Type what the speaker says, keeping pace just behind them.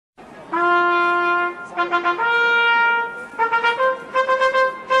Well,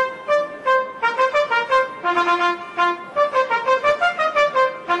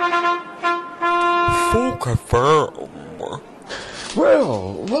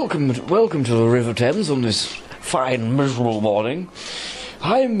 welcome to the River Thames on this fine, miserable morning.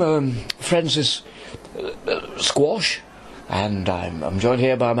 I'm Francis Squash, and I'm joined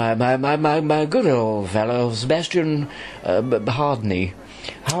here by my good old fellow Sebastian Hardney.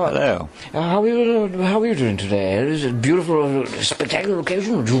 Hello. How are you doing today? It is a beautiful, spectacular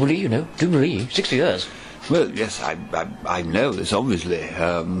occasion, Jubilee. You know, Jubilee, 60 years. Well, yes, I know this, obviously.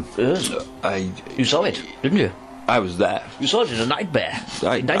 Yes. You saw it, didn't you? I was there. You saw it in a nightmare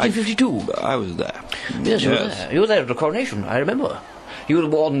in 1952. I was there. Yes, you were there. You were there at the coronation, I remember. You were the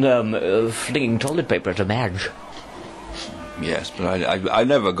one flinging toilet paper at a madge. Yes, but I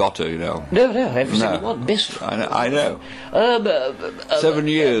never got her, you know. No, every single one. Best. I know. 7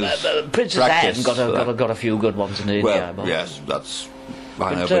 years. Princess Anne got a few good ones in the Well, yes, that's...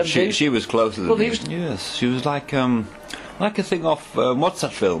 I know, but she was closer than me. Yes, she was like a thing off, what's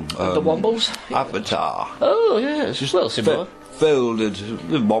that film? The Wombles? Avatar. Oh, yes. Just well, similar. Filled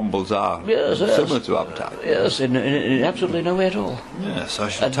the Wombles are similar to Avatar. Yes, in absolutely no way at all. Yes, I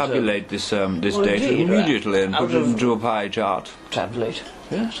should tabulate this data immediately and put it into a pie chart. Tabulate,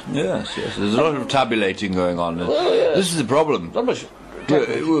 yes. Yes, there's a lot of tabulating going on. Well, yes. This is the problem.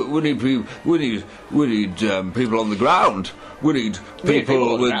 We need people on the ground. We need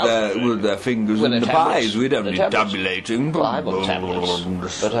people with their fingers in the pies. We don't need tabulating. Well, I want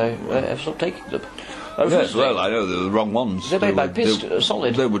tablets, but I've stopped taking them. Yes, well, I know they're the wrong ones. They're made by Piss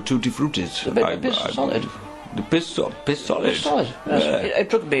Solid. They were Tutti Fruttis. They're made by Piss Solid. The Piss Solid. Piss Solid. Yeah. It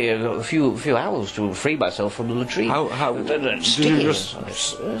took me a few hours to free myself from the latrine. How did you just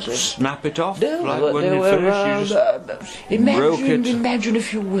snap it off? No, like when you finished, you just broke it? Imagine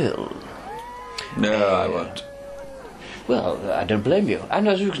if you will. No, I won't. Well, I don't blame you. And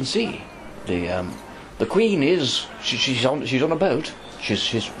as you can see, the Queen is she's on a boat.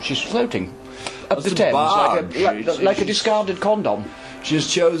 She's floating up the Thames like a discarded condom. She's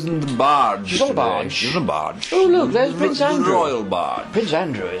chosen the barge. She's on a barge. She's on a barge. Oh look, there's Prince Andrew. The royal barge. Prince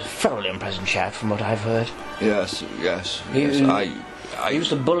Andrew is a thoroughly unpleasant chap, from what I've heard. Yes. He used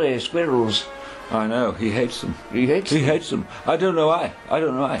to bully squirrels. I know, he hates them. He hates them. I don't know why.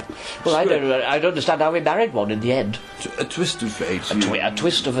 Well, I don't understand how he married one in the end. A twist of fate. A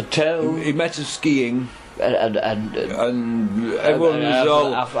twist of a toe. He met her skiing. And everyone was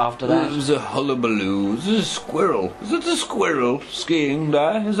all... After that... It was a hullabaloo. Is it a squirrel? Is it a squirrel skiing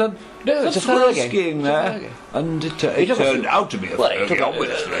there? Is that... No, it's a squirrel fergie. skiing there. And it turned out to be a fergie,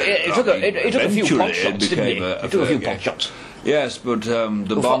 obviously. It took a few pot shots, didn't it? It took a few pot shots. Yes, but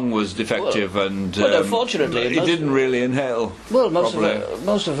the bong was defective and unfortunately, he didn't really inhale. Well, most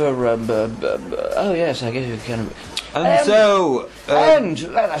of her oh yes, I guess you can. And so I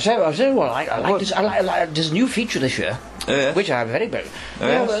like this new feature this year, which I'm very very.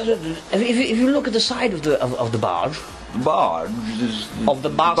 If you look at the side of the barge, of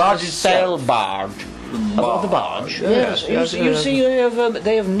the sail barge. Of the barge, yes. You see,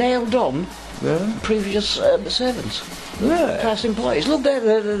 they have nailed on previous servants. Past employees. Look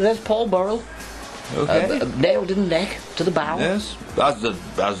there's Paul Burrell. Okay. Nailed in the neck to the bow. Yes,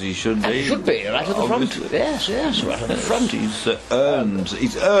 as he should be. Should be, right at the front. Yes, right at the front. He's earned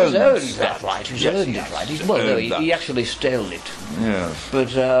that right. He's earned it right. He actually stole it. Yeah. But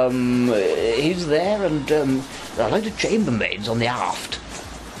he's there, and I like the chambermaids on the aft.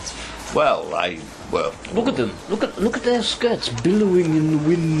 Well, look at them. Look at their skirts billowing in the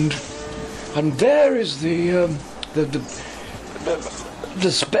wind, and there is the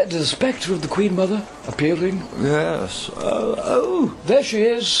spectre of the Queen Mother appearing. Yes. There she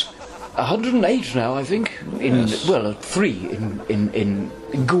is. 108 now, I think. Yes. 3 in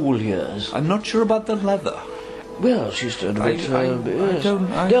ghoul years. I'm not sure about the leather. Well, she's turned a bit.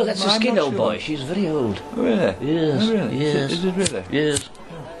 No, that's a skin old boy. She's very old. Really? Yes. Oh, really? Yes. Is it really? Yes.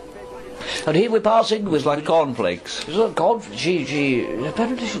 And here we're passing with like cornflakes. She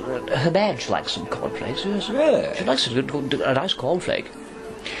apparently her badge likes some cornflakes. Yes. Really? She likes a nice cornflake.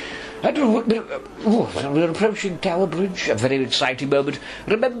 I don't know. We're approaching Tower Bridge. A very exciting moment.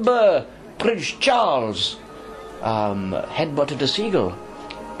 Remember Prince Charles headbutted a seagull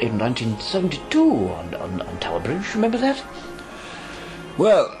in 1972 on Tower Bridge. Remember that?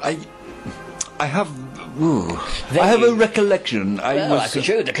 Well, I have a recollection. I can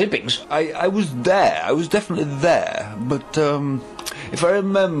show you the clippings. I was there. I was definitely there. But if I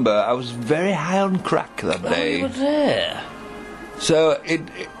remember, I was very high on crack that day. You were there. So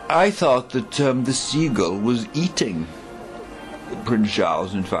I thought that the seagull was eating Prince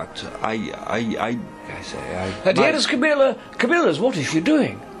Charles. In fact, Dearest Camilla, what is she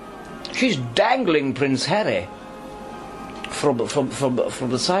doing? She's dangling Prince Harry from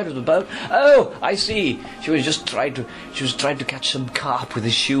the side of the boat. Oh, I see. She was trying to catch some carp with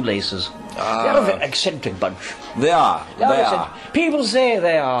his shoelaces. They're a very eccentric bunch. They are. People say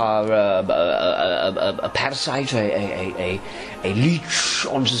they are a parasite, a leech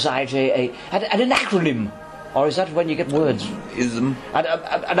on society, and an acronym. Or is that when you get words? Ism. But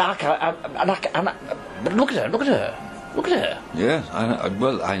look at her. Yes,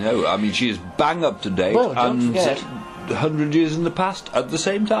 I know. I mean, she is bang up to date. Well, don't forget. 100 years in the past at the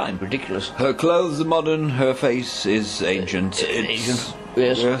same time. Ridiculous. Her clothes are modern, her face is ancient. Ancient.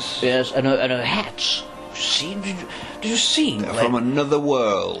 Yes. And her hats. Did you see? From another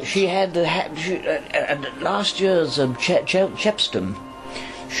world. She had the hat. And last year's Chepston,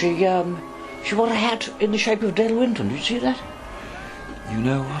 she wore a hat in the shape of Dale Winton. Did you see that? You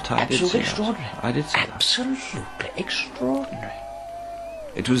know what? Absolutely extraordinary. I did see that. Absolutely extraordinary.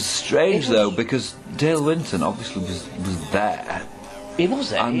 It was strange though, because Dale Winton obviously was there. He was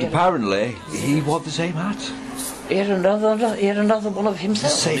there. And apparently he wore the same hat. He had another one of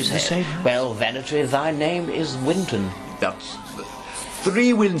himself. The same. Well, vanity, thy name is Winton. That's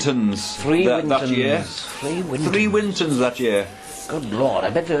 3 Wintons. That year. 3 Wintons. 3 Wintons that year. Good Lord, I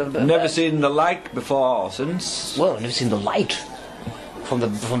bet. Never seen the like before or since. Well, never seen the light from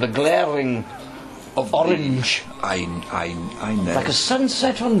the glaring of orange. I know. Like a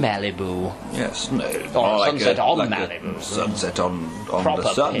sunset on Malibu. Yes, no. Or like sunset on like Malibu. Sunset on proper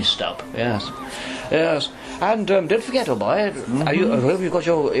the sun. Pissed up. Yes. And don't forget, oh boy, I hope you've got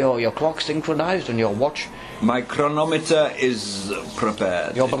your clock synchronised and your watch. My chronometer is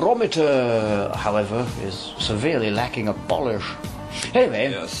prepared. Your barometer, however, is severely lacking a polish. Anyway,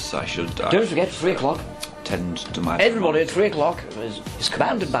 yes, I should. Don't forget, 3 o'clock. Tend to my. Everybody at 3 o'clock is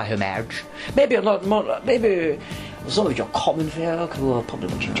commanded by her marriage. Maybe a lot more. Maybe some of your common folk who are probably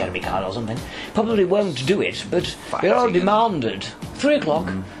watching Jeremy Kyle or something probably won't do it, but they're all demanded 3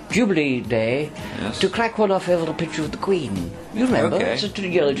 o'clock, Jubilee Day, to crack one off over a picture of the Queen. You remember? Okay. It's a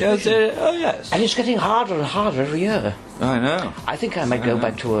tradition. Yes. And it's getting harder and harder every year. I know. I think I might go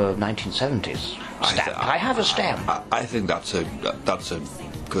back to a 1970s stamp. I have a stamp. I think that's a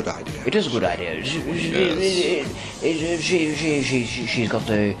good idea. It is a good idea. She's got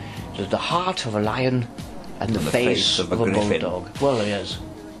the heart of a lion and the face of a bulldog. Well, yes.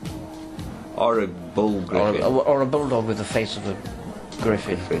 Or a bull griffin. Or a bulldog with the face of a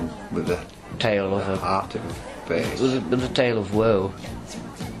griffin. With the tail of a heart of a face. With the tail of woe.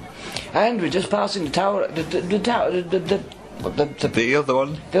 And we're just passing the tower. The other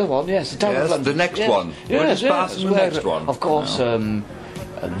one. The other one, yes. The tower of London. The next one. We're just passing the next one. Of course,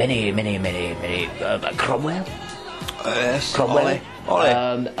 many Cromwell. Yes. Cromwell.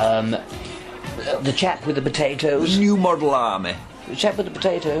 Ollie. The chap with the potatoes. The new model army. The chap with the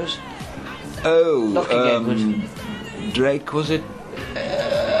potatoes. Drake, was it?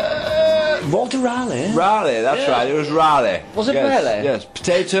 Walter Raleigh. Raleigh, that's right. It was Raleigh. Was it Raleigh? Yes.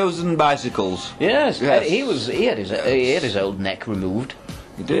 Potatoes and bicycles. Yes. He had his old neck removed.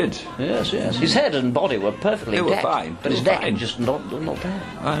 He did. Yes. His head and body were perfectly intact. They were fine. But his neck just not there.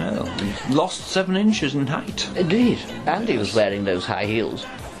 I know. He lost 7 inches in height. Indeed. And he was wearing those high heels.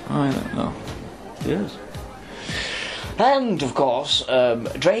 I don't know. Yes. And of course,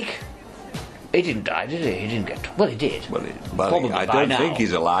 Drake. He didn't die, did he? He didn't get. Well, he did. I don't think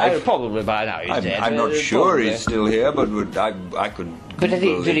he's alive. Probably by now he's dead. I'm not sure he's still here, but I could. But did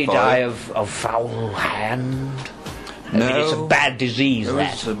he die of foul hand? No. I mean, it's a bad disease.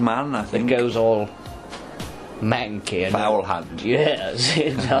 It's a man, I think. That goes all manky and foul hand. Yes,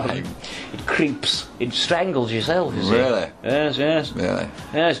 it creeps. It strangles yourself. You see. Really? Yes. Really?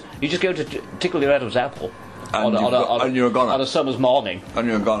 Yes. You just go to tickle your Adam's apple. And you're gonna. On a summer's morning. And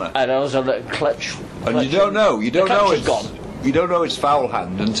you're gonna. And also the clutch. And you don't know. You don't know it's gone. You don't know it's foul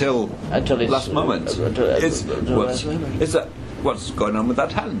hand until it's last moment. What's going on with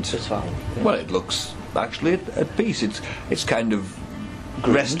that hand? It's foul. Yeah. Well, it looks actually at peace. It's kind of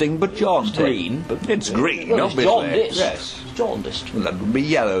resting but jaunty. Green, but it's green. Well, obviously. Jaundiced. Yes. It's jaundiced. Well, that would be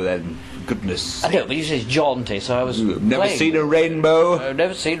yellow then. Goodness. I know, but you say jaunty, so I was. Never seen a rainbow. I've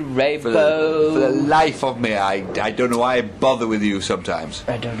never seen a rainbow. For the life of me, I don't know why I bother with you sometimes.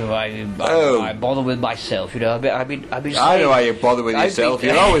 I don't know why I bother with myself. You know, I've been saying, I know why you bother with yourself.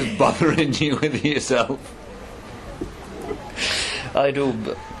 You're always bothering you with yourself. I do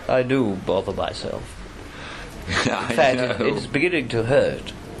bother myself. In fact, it's beginning to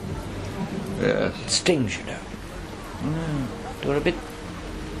hurt. Yes. It stings, you know. You're a bit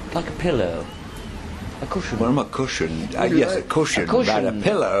like a pillow. A cushion. Well, not a cushion. Yes, a cushion. But a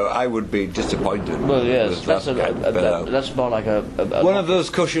pillow, I would be disappointed. Well, yes, that's more like a one of those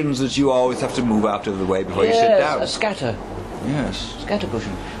cushions that you always have to move out of the way before you sit down. A scatter. Yes. Scatter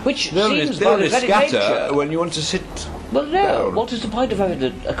cushion. Which seems by the very scatter nature. when you want to sit. Well, no. down. What is the point of having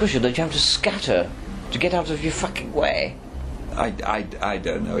a cushion that you have to scatter to get out of your fucking way? I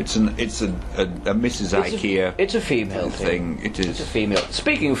don't know. It's a Mrs. IKEA. It's a female thing. It is. It's a female.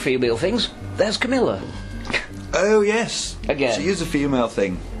 Speaking of female things, there's Camilla. Oh yes. Again. She is a female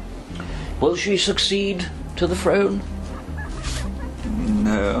thing. Will she succeed to the throne?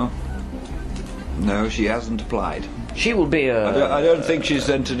 No. No, she hasn't applied. She will be a... I don't think she's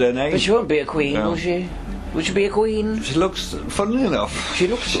entered her name. But she won't be a queen, will she? Will she be a queen? She looks, funnily enough... She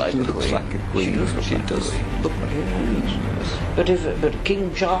looks like a queen. Like a queen. She does look like a queen. Yes. But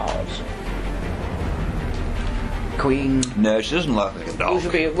King Charles... Queen... No, she doesn't look like a dog. Will she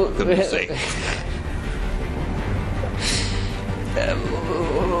be... Goodness sake.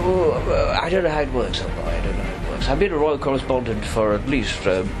 I don't know how it works, I've been a royal correspondent for at least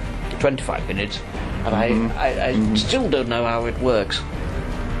 25 minutes, and I still don't know how it works.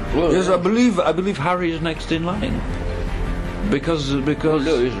 Yes, I believe Harry is next in line. Because no, it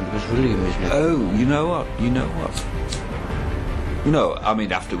isn't. It's William, isn't it? Oh, you know what? No, I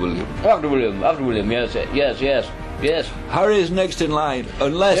mean after William. After William. Yes. Harry is next in line,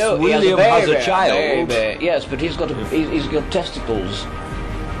 unless William has a child. Baby. Yes, but he's got testicles,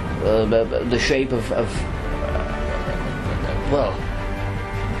 the shape of well,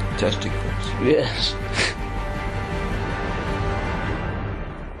 testicles. Yes.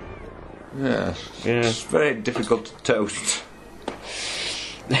 Yes. It's very difficult to toast.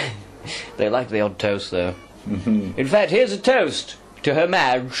 They like the odd toast, though. In fact, here's a toast to her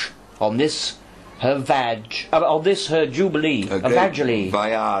Madge on this. Her on this her Jubilee, a Vaguely.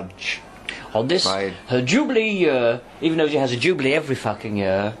 Voyage. On this, her Jubilee year, even though she has a Jubilee every fucking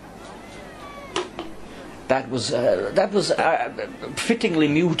year. That was fittingly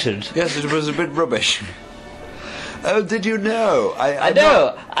muted. Yes, it was a bit rubbish. Oh, did you know? I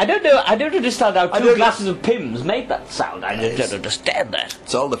know. I don't know. I don't understand how two glasses of Pimm's make that sound. I don't understand that.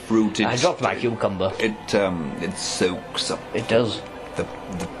 It's all the fruit. I dropped my cucumber. It soaks up. It does.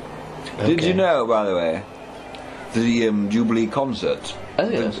 Okay. Did you know, by the way, the Jubilee concert? Oh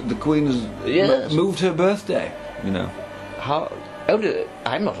yes. The Queen has moved her birthday. You know. How? Oh,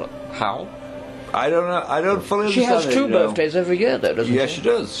 I'm not. How? I don't know. I don't fully understand. She has two birthdays every year, though, doesn't she? Yes, she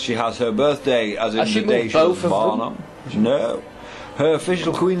does. She has her birthday as in the day she was born on. No, her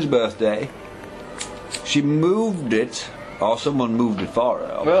official Queen's birthday. She moved it, or someone moved it for her.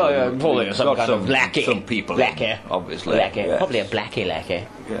 Obviously. Well, yeah, probably some kind of lackey. Some people, lackey, obviously. Lackey. Yes. Probably a blacky lackey.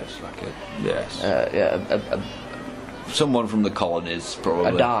 Yes, lackey. Yes. Someone from the colonies,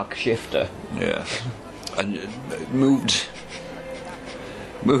 probably. A dark shifter. Yes, and moved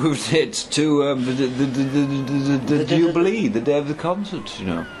it to the Jubilee, the day of the concert, you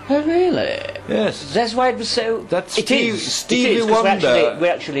know. Oh, really? Yes. That's why it was so... That's Stevie Wonder.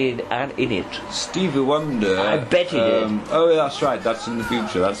 We're actually in it. Stevie Wonder. I bet he did. Oh, that's right. That's in the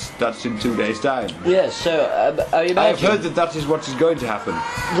future. That's in 2 days' time. Yes, so... I've heard that is what is going to happen.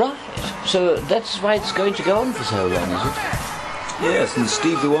 Right. So that's why it's going to go on for so long, is it? Yes, and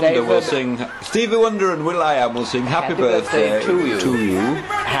Stevie Wonder will sing... Stevie Wonder and will.i.am will sing Happy Birthday to you. To you.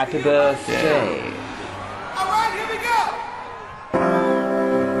 Happy birthday.